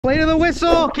Play to the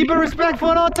whistle. Keep it respectful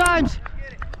at all times.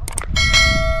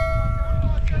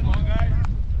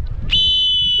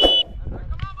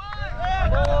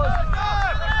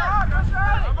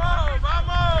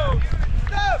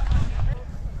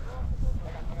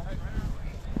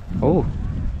 Oh.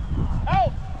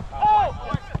 Oh.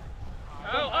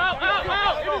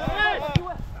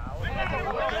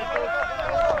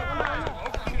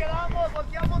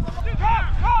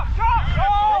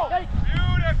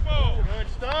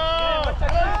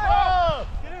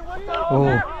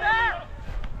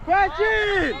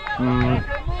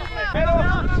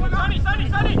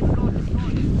 Sunny.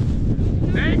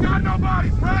 They ain't got nobody.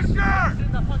 Pressure.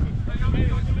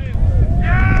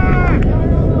 Yeah.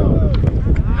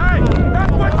 Hey,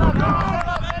 that's what you do.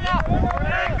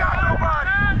 They ain't got nobody.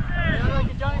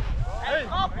 Hey,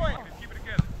 keep it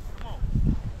together. Come on.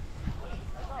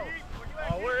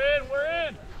 Oh, we're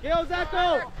in. Go, Zacho.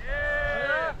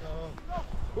 Yeah.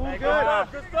 Ooh, Hey, good.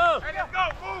 Good stuff. Hey, let's go.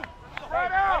 Move.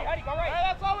 Right out. Hey,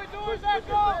 that's all we do is that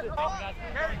go.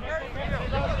 Carry.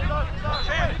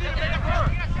 Sam, you need to make it run.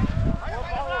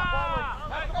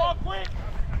 Pass the ball quick.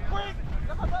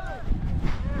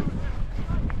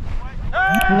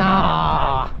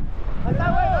 Nah.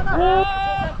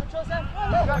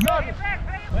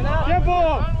 Tiempo.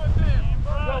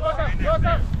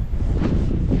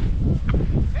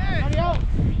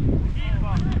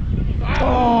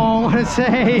 Oh, what a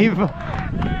save.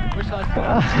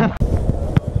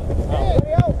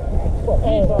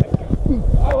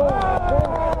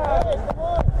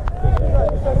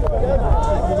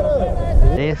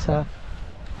 Esa.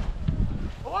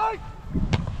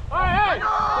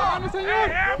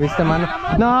 ¿Viste, mano?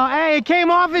 No, hey, it came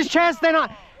off his chest, then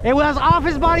it was off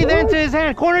his body, then to his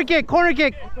hand. Corner kick.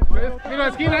 Mira,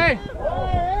 esquina,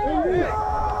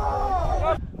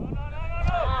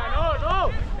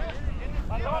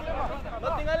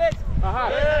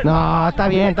 No, está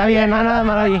bien, nada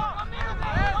malo ahí.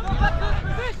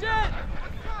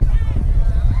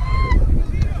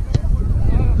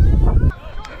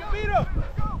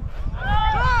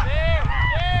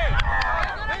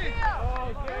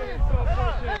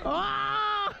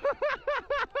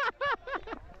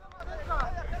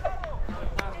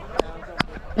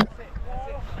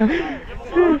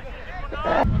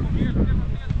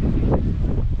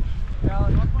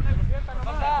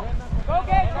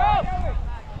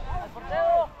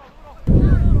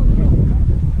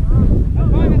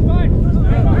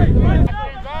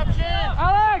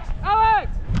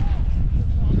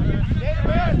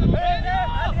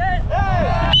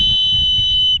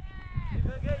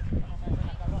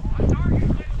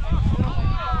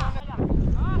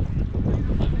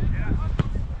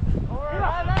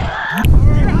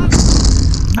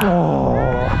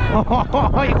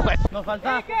 Nos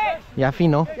falta. Ya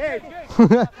afinó.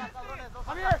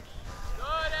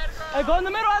 El gol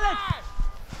número, Alex.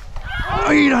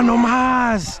 ¡Mira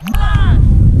nomás!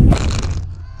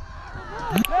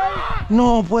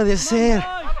 No puede ser.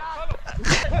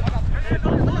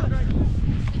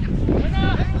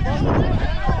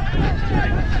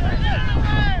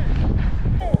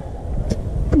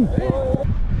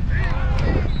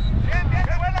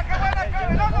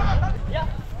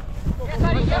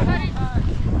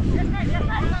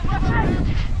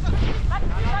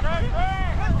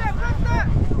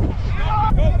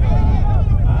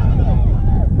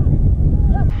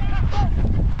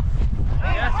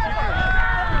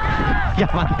 Ya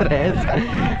van 3.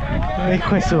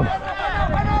 Hijo de su.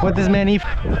 What does man eat?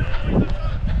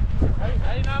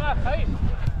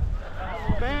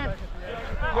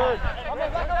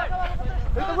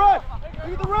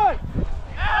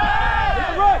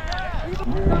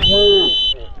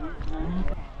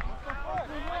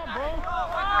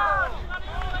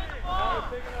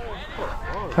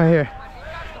 Right here.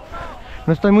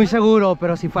 No estoy muy seguro,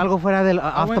 pero si fue algo fuera del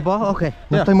off the ball, ok.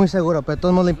 No estoy muy seguro, pero de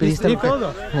todos modos le impediste.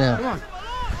 Yeah.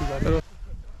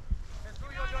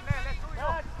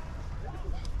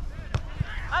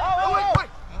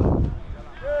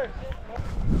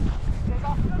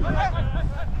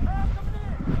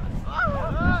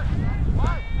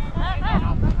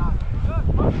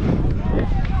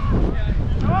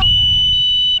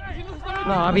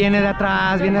 No, viene de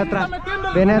atrás.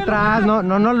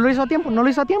 No, lo hizo a tiempo,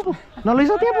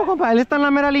 compa. Él está en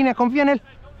la mera línea, confía en él.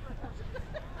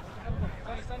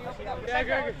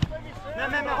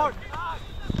 Mejor.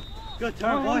 Good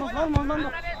turn, boy.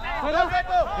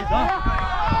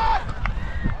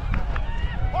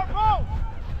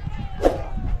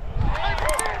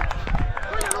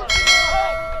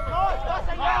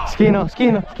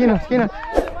 Esquina.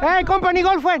 ¡Ey, compa! Ni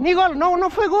gol fue, no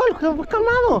fue gol.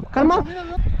 Calmado.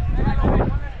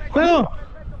 Juego.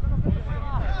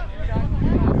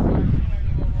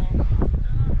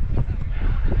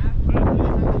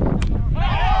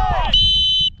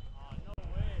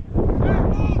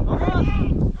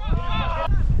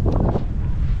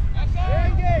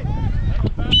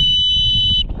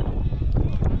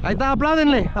 Ahí está,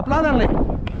 apláudenle, apláudanle.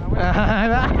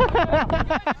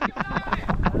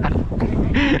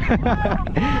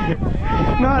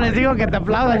 No, les digo que te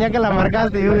aplaudan ya que la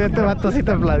marcaste. Y este vato sí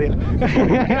te aplaudió.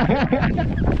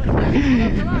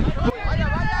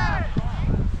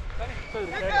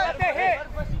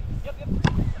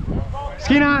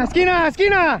 Esquina, esquina,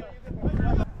 esquina.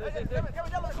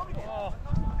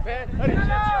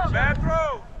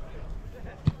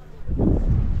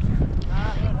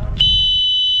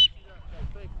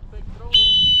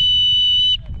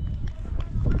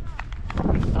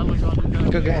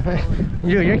 Okay.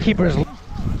 Your keeper's.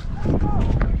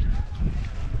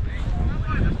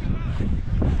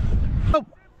 Oh.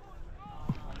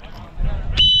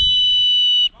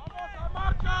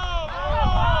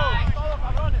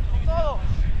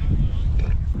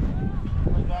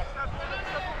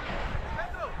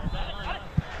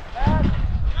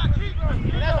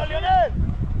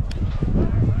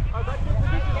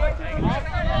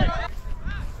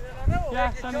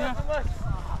 Yeah, son, yeah.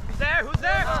 Who's there? Who's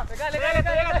there?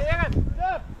 Llegan.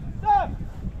 Stop.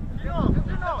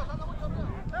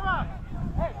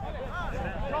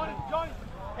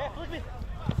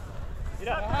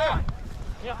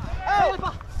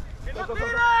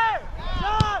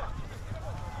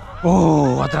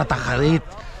 Oh, otra tajadita.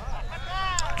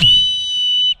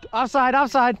 Offside,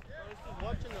 offside.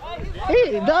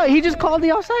 Hey, no, he just called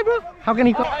the offside, bro. How can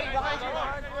he call?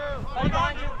 Let's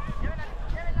go.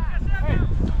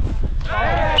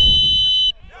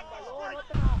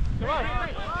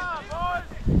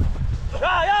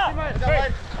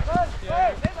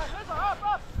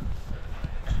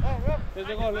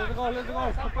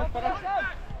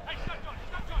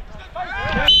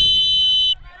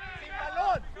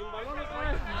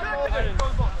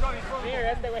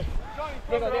 Mira, este güey.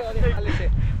 Diego, dale ese.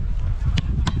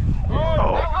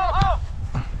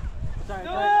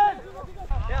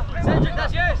 Cedric,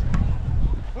 that's yours.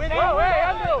 Wait,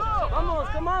 Andrew. Vamos,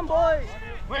 come on, boys.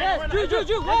 Yes, Drew,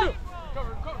 go.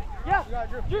 Yeah,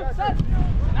 Drew, set.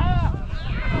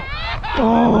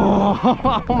 Oh,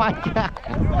 oh my God.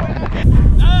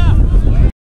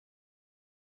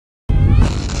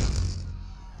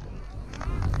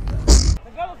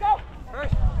 Let's go.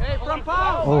 First. Hey, from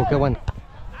Paul. Oh, qué bueno.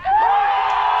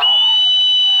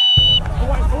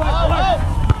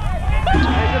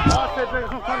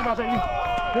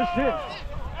 Good shit.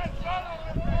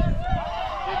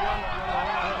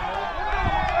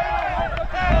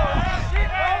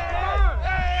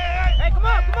 Hey, come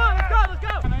on, let's go.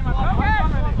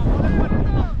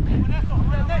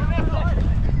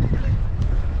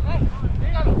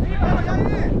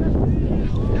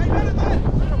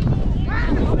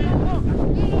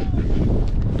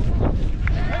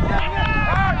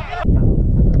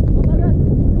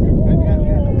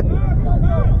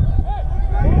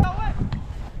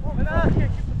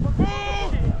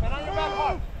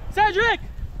 Cedric!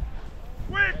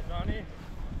 Quick!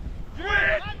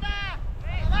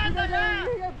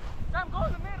 Sam, go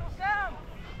in the middle, Sam!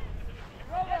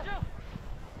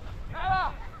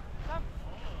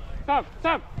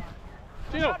 Sam!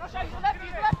 Chill! Come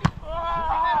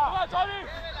on, Tony!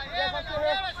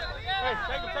 Hey,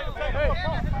 take him.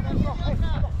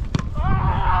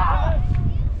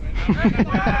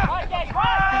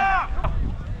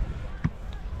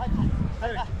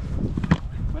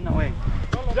 Win the way.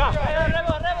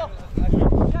 Rebo!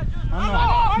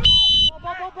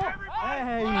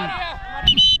 Hey.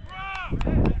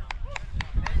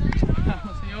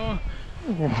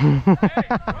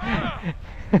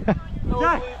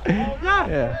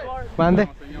 Yeah. Mande?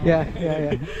 Yeah.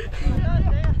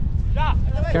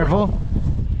 Careful.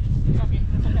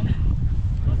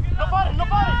 No pares.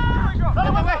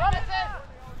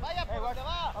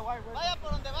 Vaya por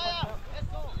donde vaya.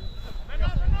 Eso.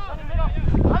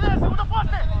 Ándale, segundo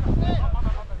poste.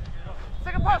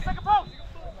 Second post.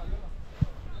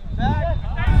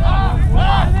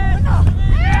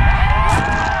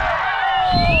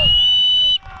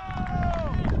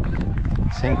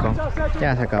 Cinco.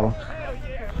 Ya se acabó.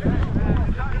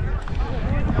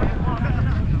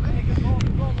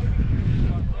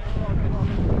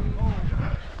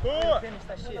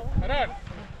 Arán.